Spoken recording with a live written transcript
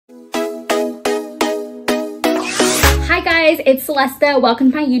guys, it's Celesta.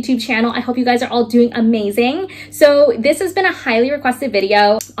 Welcome to my YouTube channel. I hope you guys are all doing amazing. So this has been a highly requested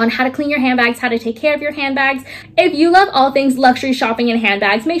video on how to clean your handbags, how to take care of your handbags. If you love all things luxury shopping and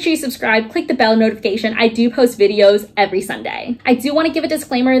handbags, make sure you subscribe, click the bell notification. I do post videos every Sunday. I do want to give a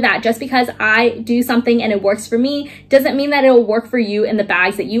disclaimer that just because I do something and it works for me, doesn't mean that it will work for you in the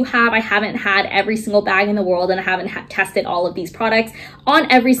bags that you have. I haven't had every single bag in the world and I haven't tested all of these products on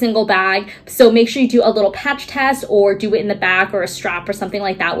every single bag. So make sure you do a little patch test or do it in the back or a strap or something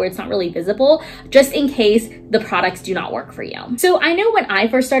like that where it's not really visible, just in case the products do not work for you. So I know when I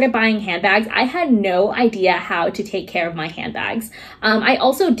first started buying handbags, I had no idea how to take care of my handbags. I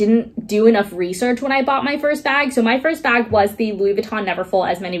also didn't do enough research when I bought my first bag. So my first bag was the Louis Vuitton Neverfull,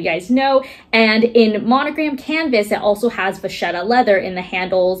 as many of you guys know, and in monogram canvas, it also has vachetta leather in the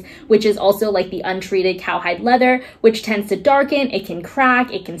handles, which is also like the untreated cowhide leather, which tends to darken, it can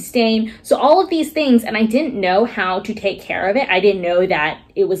crack, it can stain. So all of these things, and I didn't know how to take care of it. I didn't know that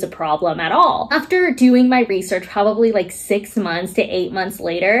it was a problem at all. After doing my research, probably like 6 months to 8 months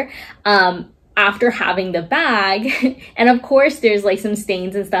later, after having the bag, and of course there's like some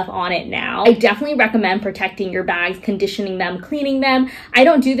stains and stuff on it now, I definitely recommend protecting your bags, conditioning them, cleaning them. I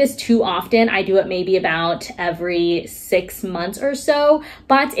don't do this too often. I do it maybe about every 6 months or so,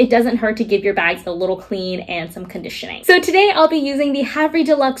 but it doesn't hurt to give your bags a little clean and some conditioning. So today I'll be using the Havre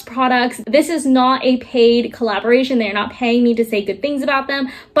De Luxe products. This is not a paid collaboration. They're not paying me to say good things about them,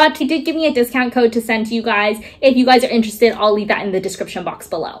 but he did give me a discount code to send to you guys. If you guys are interested, I'll leave that in the description box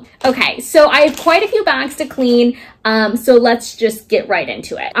below. Okay, so I have quite a few bags to clean, so let's just get right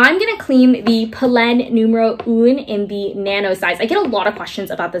into it. I'm gonna clean the Polène numero 1 in the nano size. I get a lot of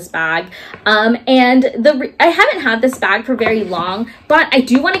questions about this bag, and I haven't had this bag for very long, but I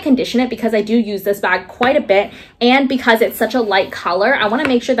do want to condition it because I do use this bag quite a bit, and because it's such a light color, I want to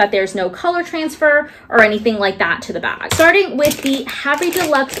make sure that there's no color transfer or anything like that to the bag. Starting with the Havre De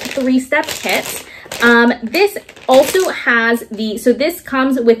Luxe 3-step kit. This also has so this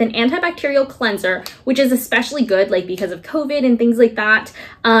comes with an antibacterial cleanser, which is especially good, like because of COVID and things like that.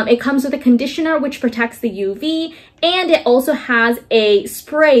 It comes with a conditioner, which protects the UV, and it also has a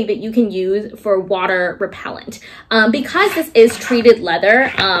spray that you can use for water repellent. Because this is treated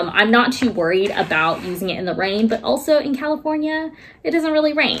leather, I'm not too worried about using it in the rain, but also in California, it doesn't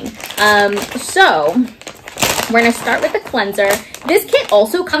really rain. So we're gonna start with the cleanser. This kit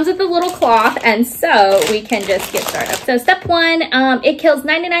also comes with a little cloth, and so we can just get started. So step 1, it kills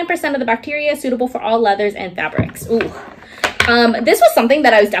 99% of the bacteria, suitable for all leathers and fabrics. Ooh. This was something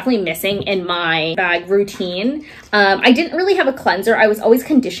that I was definitely missing in my bag routine. I didn't really have a cleanser. I was always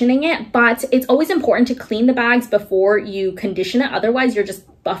conditioning it, but it's always important to clean the bags before you condition it. Otherwise, you're just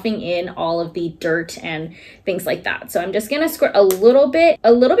buffing in all of the dirt and things like that. So I'm just gonna squirt a little bit.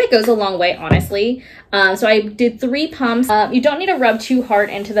 A little bit goes a long way, honestly. So I did 3 pumps. You don't need to rub too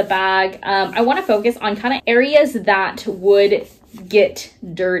hard into the bag. I wanna focus on kind of areas that would get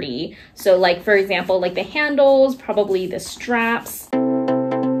dirty. So like, for example, like the handles, probably the straps.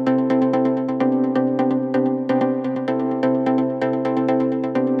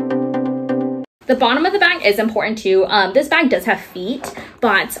 The bottom of the bag is important too. This bag does have feet,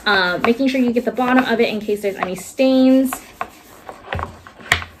 but making sure you get the bottom of it in case there's any stains.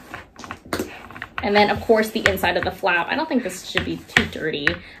 And then of course the inside of the flap. I don't think this should be too dirty.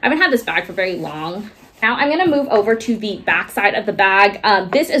 I haven't had this bag for very long. Now I'm gonna move over to the back side of the bag.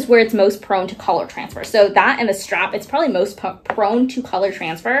 This is where it's most prone to color transfer. So that and the strap, it's probably most prone to color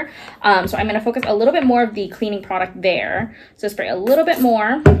transfer. So I'm gonna focus a little bit more of the cleaning product there. So spray a little bit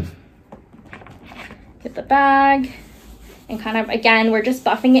more. Get the bag. And kind of, again, we're just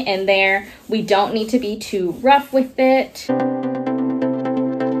buffing it in there. We don't need to be too rough with it.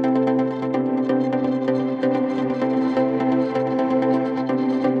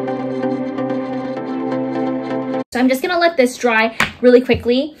 So I'm just gonna let this dry really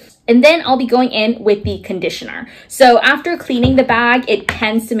quickly, and then I'll be going in with the conditioner. So after cleaning the bag, it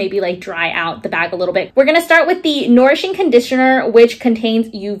tends to maybe like dry out the bag a little bit. We're gonna start with the Nourishing Conditioner, which contains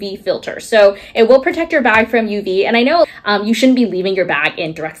UV filter. So it will protect your bag from UV. And I know you shouldn't be leaving your bag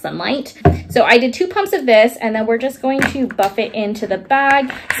in direct sunlight. So I did 2 pumps of this, and then we're just going to buff it into the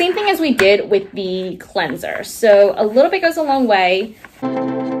bag. Same thing as we did with the cleanser. So a little bit goes a long way.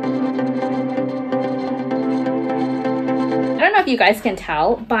 I don't know if you guys can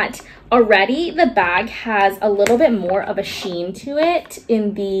tell, but already the bag has a little bit more of a sheen to it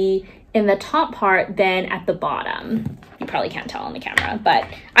in the top part than at the bottom. You probably can't tell on the camera, but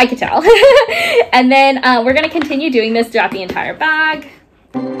I could tell. And then we're gonna continue doing this throughout the entire bag.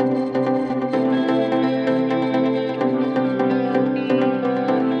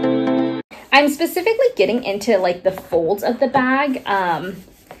 I'm specifically getting into like the folds of the bag.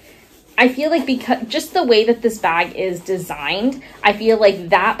 I feel like because just the way that this bag is designed, I feel like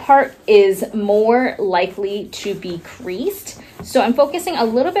that part is more likely to be creased. So I'm focusing a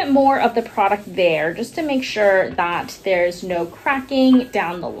little bit more of the product there just to make sure that there's no cracking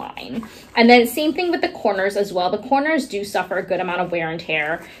down the line. And then same thing with the corners as well. The corners do suffer a good amount of wear and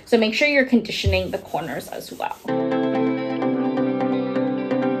tear. So make sure you're conditioning the corners as well.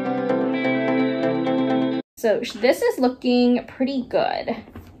 So this is looking pretty good.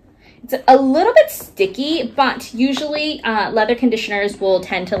 It's a little bit sticky, but usually leather conditioners will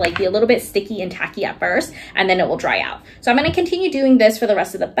tend to like be a little bit sticky and tacky at first, and then it will dry out. So I'm going to continue doing this for the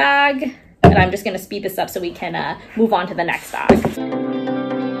rest of the bag, and I'm just going to speed this up so we can move on to the next bag.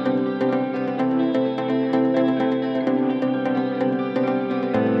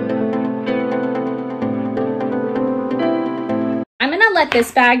 Let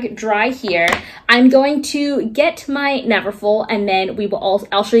this bag dry here. I'm going to get my Neverfull, and then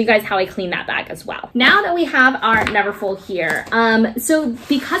I'll show you guys how I clean that bag as well. Now that we have our Neverfull here, so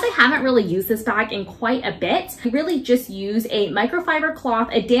because I haven't really used this bag in quite a bit, I really just use a microfiber cloth,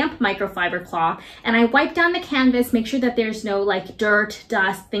 a damp microfiber cloth, and I wipe down the canvas, make sure that there's no like dirt,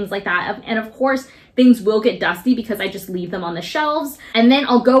 dust, things like that. And of course, things will get dusty because I just leave them on the shelves. And then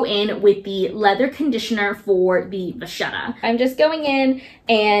I'll go in with the leather conditioner for the vachetta. I'm just going in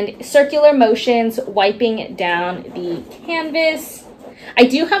and circular motions, wiping down the canvas. I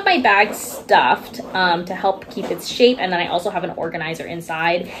do have my bag stuffed to help keep its shape, and then I also have an organizer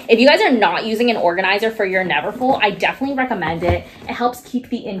inside. If you guys are not using an organizer for your Neverfull, I definitely recommend it. It helps keep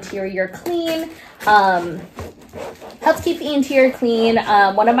the interior clean. One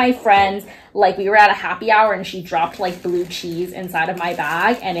of my friends, like we were at a happy hour and she dropped like blue cheese inside of my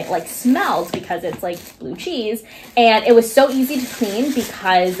bag, and it like smells because it's like blue cheese, and it was so easy to clean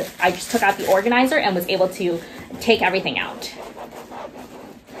because I just took out the organizer and was able to take everything out.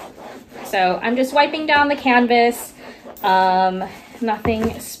 So I'm just wiping down the canvas,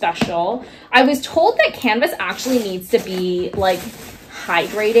 nothing special. I was told that canvas actually needs to be like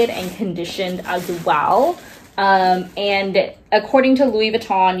hydrated and conditioned as well. And according to Louis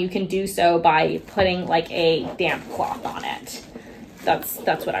Vuitton, you can do so by putting like a damp cloth on it. That's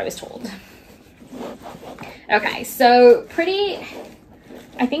what I was told. Okay, so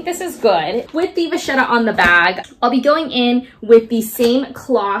I think this is good. With the vachetta on the bag, I'll be going in with the same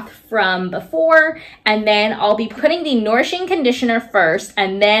cloth from before, and then I'll be putting the nourishing conditioner first,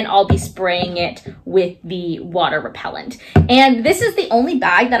 and then I'll be spraying it with the water repellent. And this is the only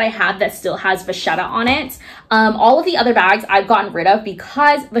bag that I have that still has vachetta on it. All of the other bags I've gotten rid of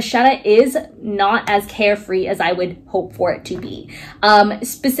because vachetta is not as carefree as I would hope for it to be.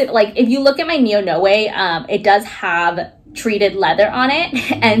 Like if you look at my Neo Noe, it does have treated leather on it,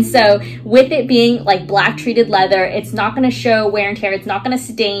 and so with it being like black treated leather, it's not going to show wear and tear, it's not going to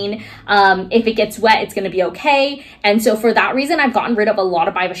stain. If it gets wet, it's going to be okay. And so for that reason, I've gotten rid of a lot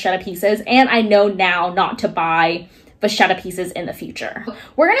of my vachetta pieces, and I know now not to buy vachetta pieces in the future.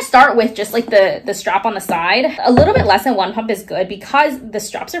 We're going to start with just like the strap on the side. A little bit less than one pump is good because the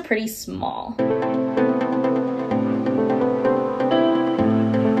straps are pretty small.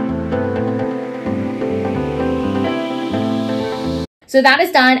 So that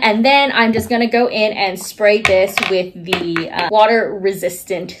is done, and then I'm just gonna go in and spray this with the water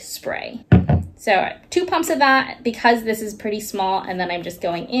resistant spray. So 2 pumps of that because this is pretty small, and then I'm just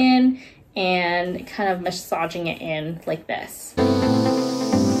going in and kind of massaging it in like this.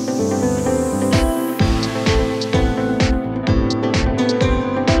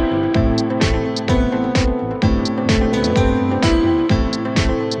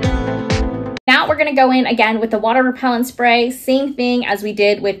 Now we're gonna go in again with the water repellent spray, same thing as we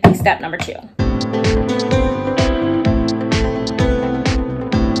did with the step number 2.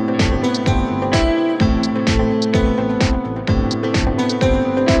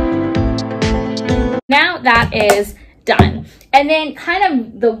 Now that is done. And then kind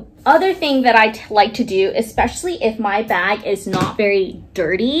of the other thing that I like to do, especially if my bag is not very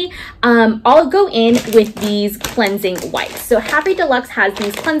dirty, I'll go in with these cleansing wipes. So Happy Deluxe has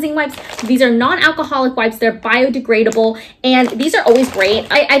these cleansing wipes. These are non-alcoholic wipes. They're biodegradable, and these are always great.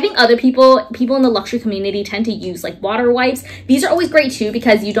 I think other people in the luxury community tend to use like water wipes. These are always great too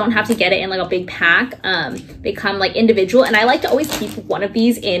because you don't have to get it in like a big pack. They come like individual, and I like to always keep one of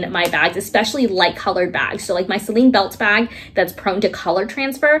these in my bags, especially light colored bags. So like my Celine belt bag that's prone to color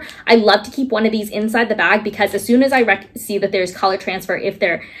transfer, I love to keep one of these inside the bag because as soon as I see that there's color transfer, if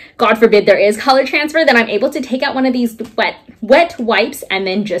there, God forbid, there is color transfer, then I'm able to take out one of these wet wipes and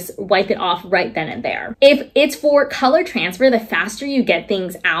then just wipe it off right then and there. If it's for color transfer, the faster you get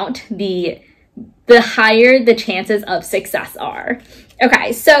things out, the the higher the chances of success are.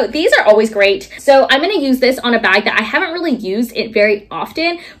 Okay, so these are always great. So I'm going to use this on a bag that I haven't really used it very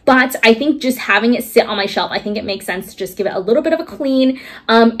often, but I think just having it sit on my shelf, I think it makes sense to just give it a little bit of a clean.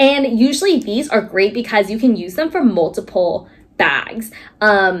 And usually these are great because you can use them for multiple bags.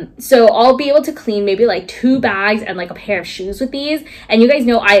 So I'll be able to clean maybe like 2 bags and like a pair of shoes with these. And you guys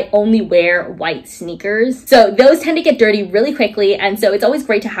know I only wear white sneakers, so those tend to get dirty really quickly. And so it's always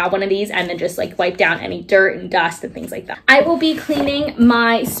great to have one of these and then just like wipe down any dirt and dust and things like that. I will be cleaning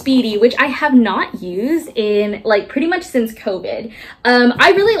my Speedy, which I have not used in like pretty much since COVID.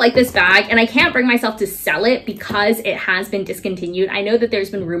 I really like this bag and I can't bring myself to sell it because it has been discontinued. I know that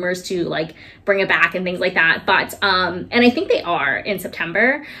there's been rumors to like bring it back and things like that, but and I think they are in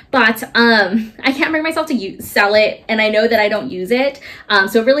September, but I can't bring myself to sell it, and I know that I don't use it,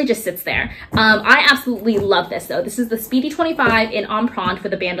 so it really just sits there. I absolutely love this though. This is the Speedy 25 in Empreinte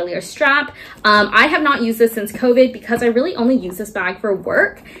with a bandolier strap. I have not used this since COVID because I really only use this bag for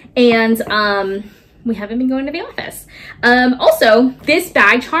work, and we haven't been going to the office. Also, this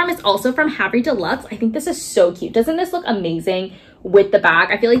bag charm is also from Havre de Luxe. I think this is so cute. Doesn't this look amazing with the bag?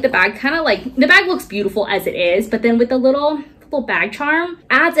 I feel like the bag kind of like, the bag looks beautiful as it is, but then with the little bag charm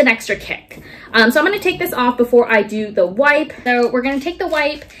adds an extra kick. So I'm going to take this off before I do the wipe. So we're going to take the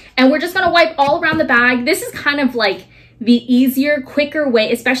wipe and we're just going to wipe all around the bag. This is kind of like the easier, quicker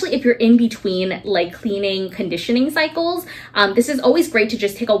way, especially if you're in between like cleaning, conditioning cycles. This is always great to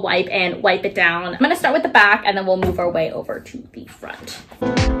just take a wipe and wipe it down. I'm going to start with the back and then we'll move our way over to the front.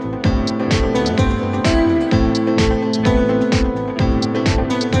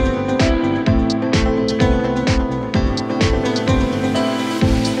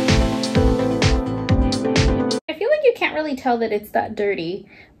 Can't really tell that it's that dirty,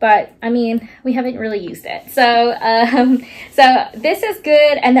 but I mean, we haven't really used it, so so this is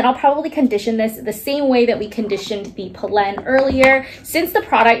good. And then I'll probably condition this the same way that we conditioned the Pollen earlier. Since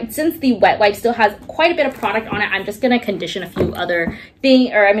the wet wipe still has quite a bit of product on it, I'm just gonna condition a few other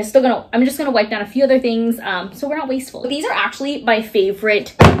things, or I'm just gonna wipe down a few other things, so we're not wasteful. These are actually my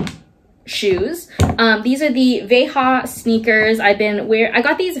favorite shoes. These are the Veja sneakers. I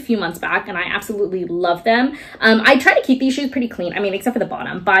got these a few months back and I absolutely love them. I try to keep these shoes pretty clean. I mean, except for the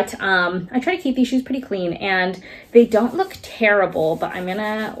bottom, but I try to keep these shoes pretty clean and they don't look terrible, but I'm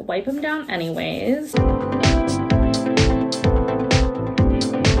gonna wipe them down anyways.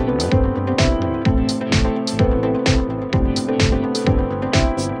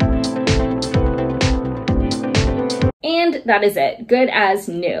 And that is it. Good as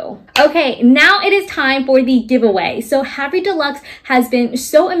new. Okay, now it is time for the giveaway. So Havre de Luxe has been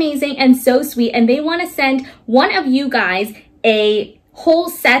so amazing and so sweet, and they want to send one of you guys a whole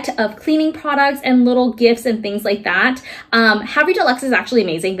set of cleaning products and little gifts and things like that. Havre de Luxe is actually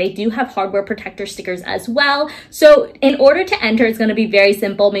amazing. They do have hardware protector stickers as well. So in order to enter, it's going to be very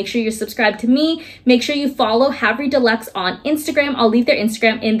simple. Make sure you're subscribed to me. Make sure you follow Havre de Luxe on Instagram. I'll leave their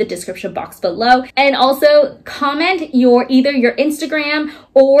Instagram in the description box below. And also comment either your Instagram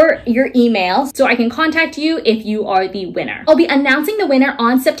or your email so I can contact you if you are the winner. I'll be announcing the winner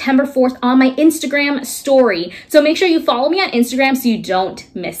on September 4th on my Instagram story. So make sure you follow me on Instagram so you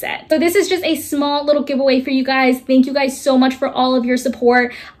don't miss it. So this is just a small little giveaway for you guys. Thank you guys so much for all of your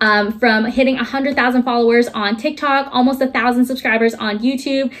support, from hitting 100,000 followers on TikTok, almost 1,000 subscribers on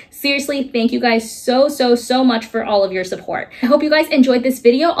YouTube. Seriously, thank you guys so much for all of your support. I hope you guys enjoyed this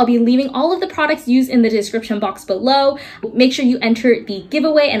video. I'll be leaving all of the products used in the description box below. Make sure you enter the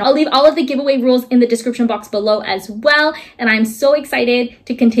giveaway, and I'll leave all of the giveaway rules in the description box below as well. And I'm so excited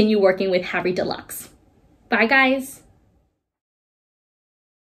to continue working with Havre de Luxe. Bye guys.